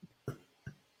bread.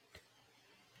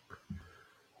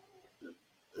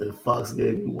 If Fox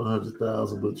gave you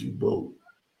 $100,000, would you bolt?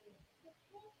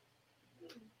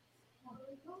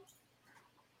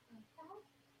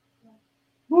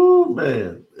 Oh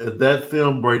man! And that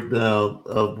film breakdown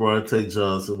of Bronte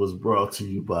Johnson was brought to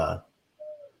you by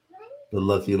the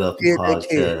Lucky Lucky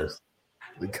Podcast.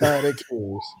 The guy that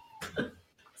cares.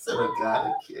 So the guy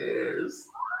that cares.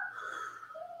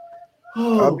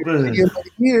 Oh I'll be man! The GM of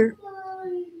the year.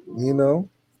 You know,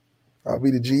 I'll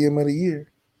be the GM of the year.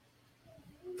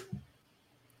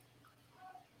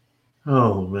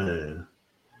 Oh man!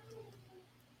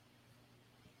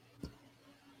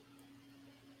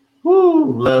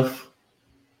 Woo, Left.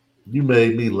 You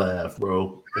made me laugh,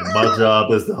 bro. And my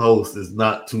job as the host is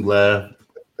not to laugh.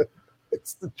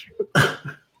 It's the truth.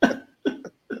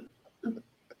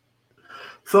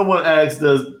 Someone asked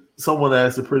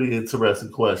a pretty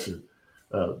interesting question.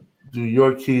 Do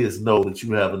your kids know that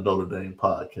you have a Notre Dame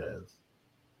podcast?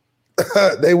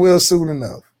 They will soon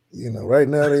enough. You know, right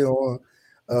now they on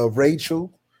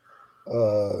Rachel.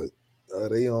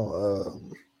 They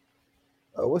on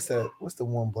what's that? What's the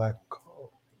one black one called?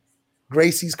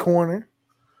 Gracie's Corner.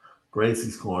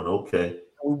 Gracie's Corner, okay.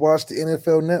 We watch the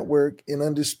NFL Network and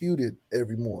Undisputed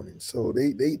every morning. So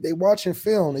they watching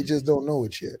film, they just don't know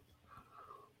it yet.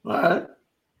 All right.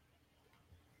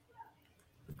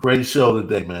 Great show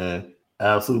today, man.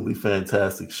 Absolutely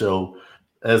fantastic show.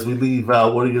 As we leave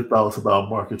out, what are your thoughts about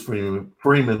Marcus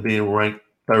Freeman being ranked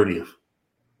 30th?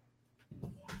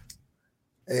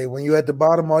 Hey, when you're at the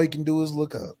bottom, all you can do is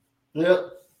look up. Yep.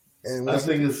 And I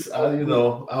think I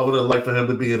would have liked for him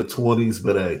to be in the 20s,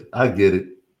 but hey, I get it.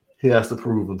 He has to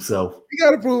prove himself. He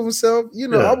got to prove himself. You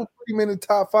know, I would put him in the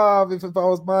top 5 if I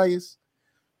was biased.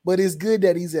 But it's good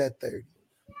that he's at 30.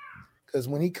 Because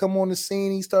when he come on the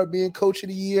scene, he start being coach of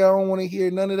the year. I don't want to hear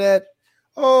none of that.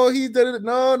 Oh, he's done it.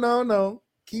 No.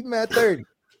 Keep him at 30.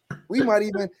 We might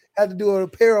even have to do an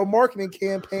apparel marketing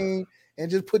campaign and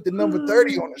just put the number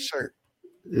 30 on the shirt.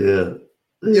 Yeah.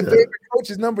 Your favorite coach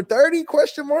is number 30?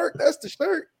 Question mark. That's the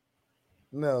shirt.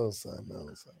 No, son.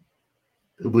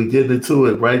 We're getting into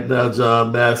it right now,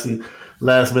 John Massey.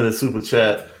 Last minute super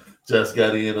chat. Just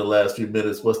got in the last few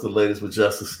minutes. What's the latest with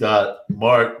Justice Scott?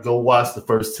 Mark, go watch the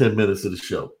first 10 minutes of the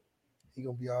show. He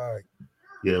gonna be all right.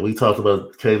 Yeah, we talked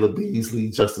about Caleb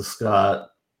Beasley, Justice Scott,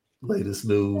 latest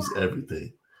news,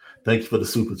 everything. Thank you for the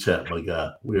super chat, my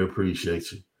guy. We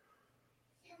appreciate you.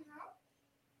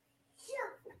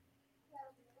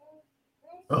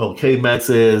 Oh, K-Mac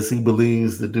says he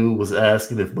believes the dude was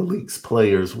asking if Malik's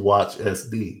players watch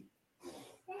SD.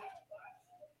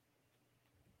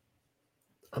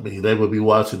 I mean, they would be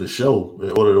watching the show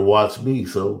in order to watch me,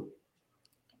 so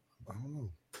I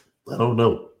don't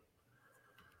know.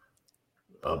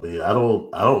 I mean, I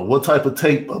don't what type of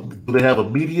tape? Do they have a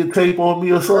media tape on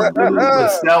me or something?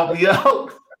 That scout me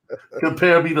out?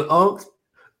 Compare me to Unc?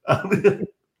 I mean,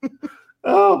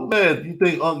 oh man, you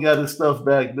think Unc got his stuff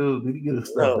back, dude? Did he get his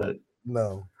stuff back?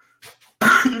 No.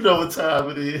 You know what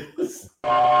time it is.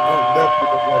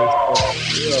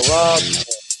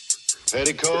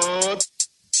 Petticoat.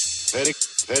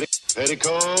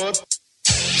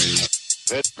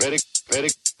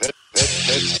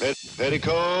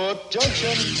 Petticoat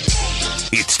Junction.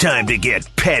 It's time to get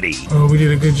petty. Oh, we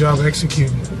did a good job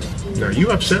executing. Are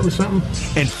you upset with something?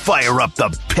 And fire up the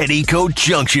Petticoat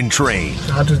Junction train.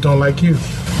 I just don't like you.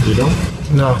 You don't?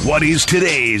 No. What is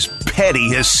today's petty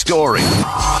historic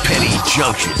Petty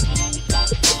Junction?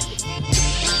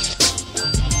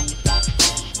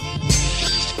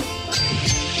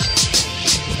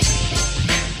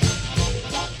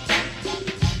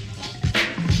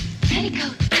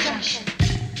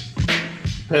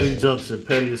 Petty Junction,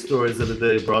 pettiest stories of the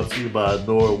day, brought to you by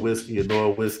Nora Whiskey at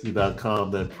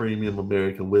NoraWhiskey.com, that premium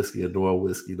American whiskey at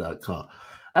NoraWhiskey.com.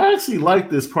 I actually like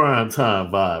this prime time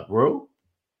vibe, bro.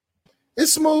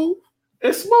 It's smooth.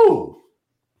 It's smooth.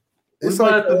 It's we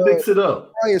might like have to mix it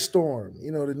up. Quiet Storm, the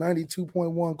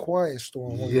 92.1 Quiet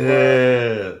Storm.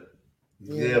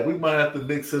 Yeah, we might have to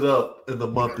mix it up in the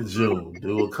month of June.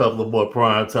 Do a couple of more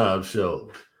primetime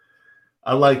shows.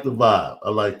 I like the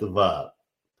vibe.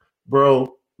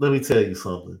 Bro, let me tell you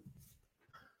something.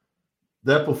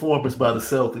 That performance by the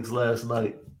Celtics last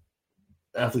night,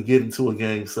 after getting to a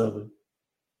Game 7,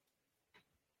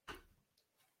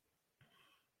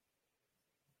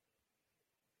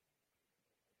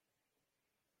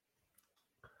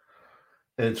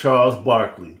 and Charles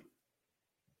Barkley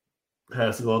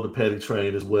has to go on the petty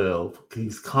train as well.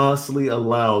 He's constantly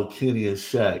allowing Kenny and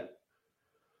Shaq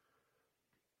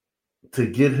to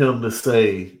get him to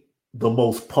say the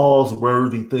most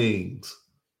pause-worthy things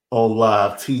on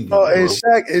live TV. Oh, and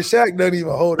Shaq doesn't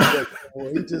even hold it back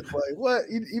anymore. He just like, what?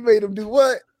 He made him do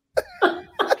what? And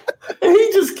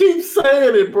he just keeps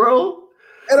saying it, bro.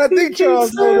 And I think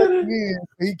Charles knows that again.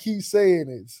 He keeps saying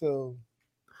it. So,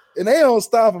 and they don't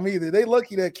stop him either. They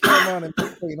lucky that Cameron and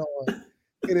Mace ain't on.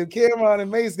 And if Cameron and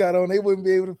Mace got on, they wouldn't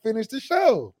be able to finish the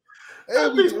show.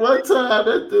 I think one time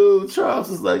that dude, Charles,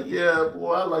 was like, yeah,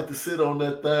 boy, I like to sit on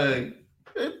that thing.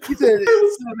 He said,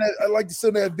 I like to sit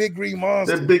on that big green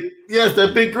monster.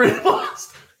 That big green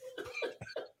monster.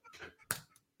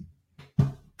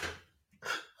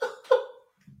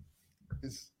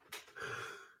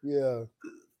 Yeah.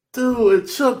 Dude, and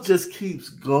Chuck just keeps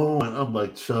going. I'm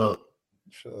like, Chuck,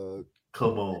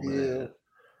 come on, man.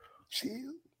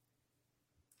 Chill.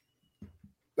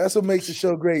 That's what makes the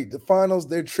show great. The finals,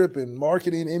 they're tripping.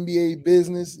 Marketing, NBA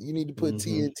business, you need to put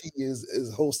TNT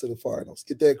as host of the finals.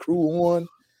 Get that crew on.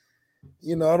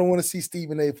 I don't want to see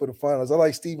Stephen A for the finals. I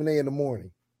like Stephen A in the morning.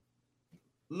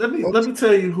 Let me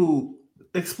tell you who.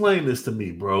 Explain this to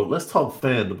me, bro. Let's talk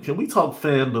fandom. Can we talk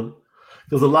fandom?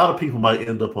 Because a lot of people might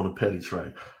end up on a petty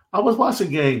train. I was watching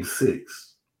Game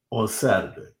 6 on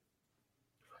Saturday.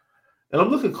 And I'm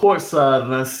looking courtside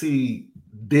and I see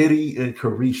Diddy and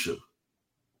Carisha.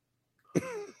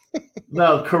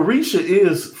 Now, Carisha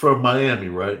is from Miami,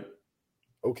 right?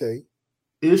 Okay.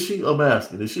 Is she? I'm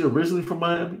asking. Is she originally from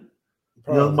Miami?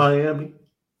 Probably. Young Miami?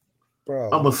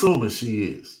 Probably. I'm assuming she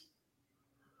is.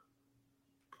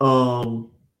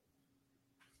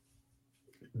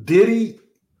 Diddy,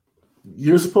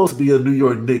 you're supposed to be a New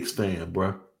York Knicks fan,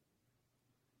 bro.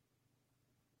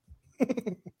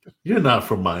 You're not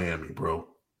from Miami, bro.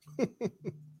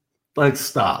 Like,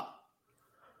 stop.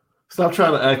 Stop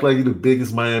trying to act like you're the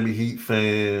biggest Miami Heat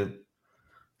fan.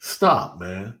 Stop,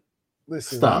 man.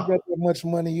 Listen, stop. You got that much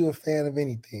money, you a fan of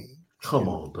anything. Come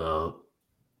on, dog.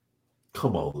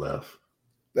 Come on, Left.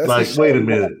 That's like, wait a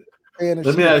minute.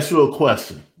 Let me ask you a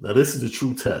question. Now, this is a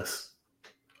true test.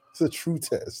 It's a true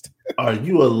test. Are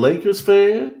you a Lakers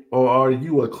fan or are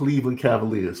you a Cleveland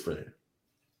Cavaliers fan?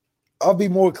 I'll be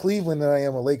more Cleveland than I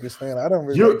am a Lakers fan. I don't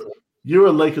really. You're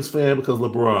a Lakers fan because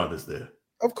LeBron is there.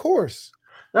 Of course.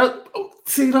 That's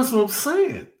what I'm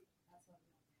saying.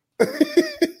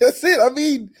 That's it. I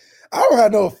mean, I don't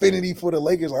have no affinity for the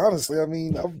Lakers, honestly. I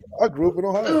mean, I grew up in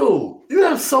Ohio. Dude, you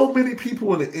have so many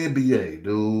people in the NBA,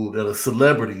 dude, that are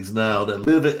celebrities now that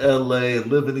live in LA and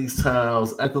live in these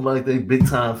towns, acting like they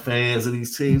big-time fans of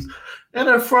these teams. And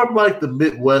they're from, like, the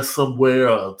Midwest somewhere,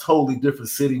 a totally different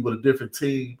city with a different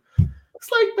team. It's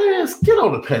like, man, get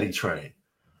on the petty train.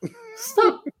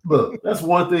 Stop. Look, that's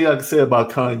one thing I can say about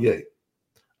Kanye.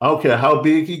 I don't care how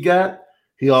big he got,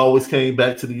 he always came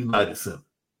back to the United Center.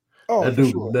 Oh, that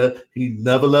dude, sure. He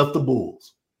never left the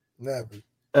Bulls. Never.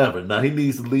 Ever. Now, he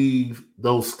needs to leave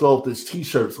those sculpted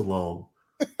T-shirts alone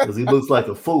because he looks like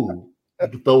a fool. You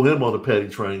can throw him on the petty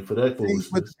train for that foolishness.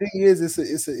 But the thing is,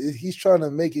 he's trying to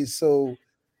make it so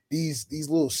these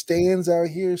little stands out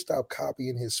here stop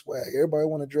copying his swag. Everybody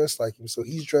want to dress like him, so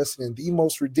he's dressing in the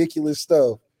most ridiculous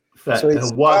stuff. Fact. So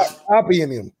and watch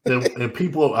copying him. and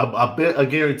people, I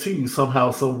guarantee you,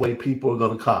 somehow, some way, people are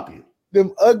going to copy it.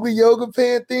 Them ugly yoga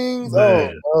pant things,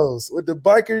 man. Those with the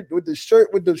biker, with the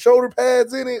shirt, with the shoulder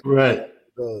pads in it, right?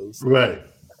 Those, right.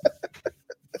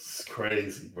 It's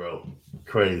crazy, bro.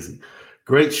 Crazy.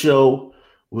 Great show.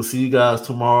 We'll see you guys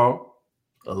tomorrow,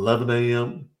 11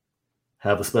 a.m.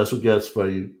 Have a special guest for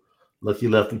you. Lucky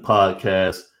Lefty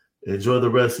Podcast. Enjoy the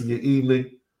rest of your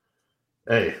evening.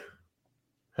 Hey,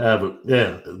 have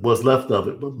it. What's left of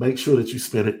it, but make sure that you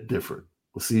spend it different.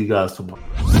 We'll see you guys tomorrow.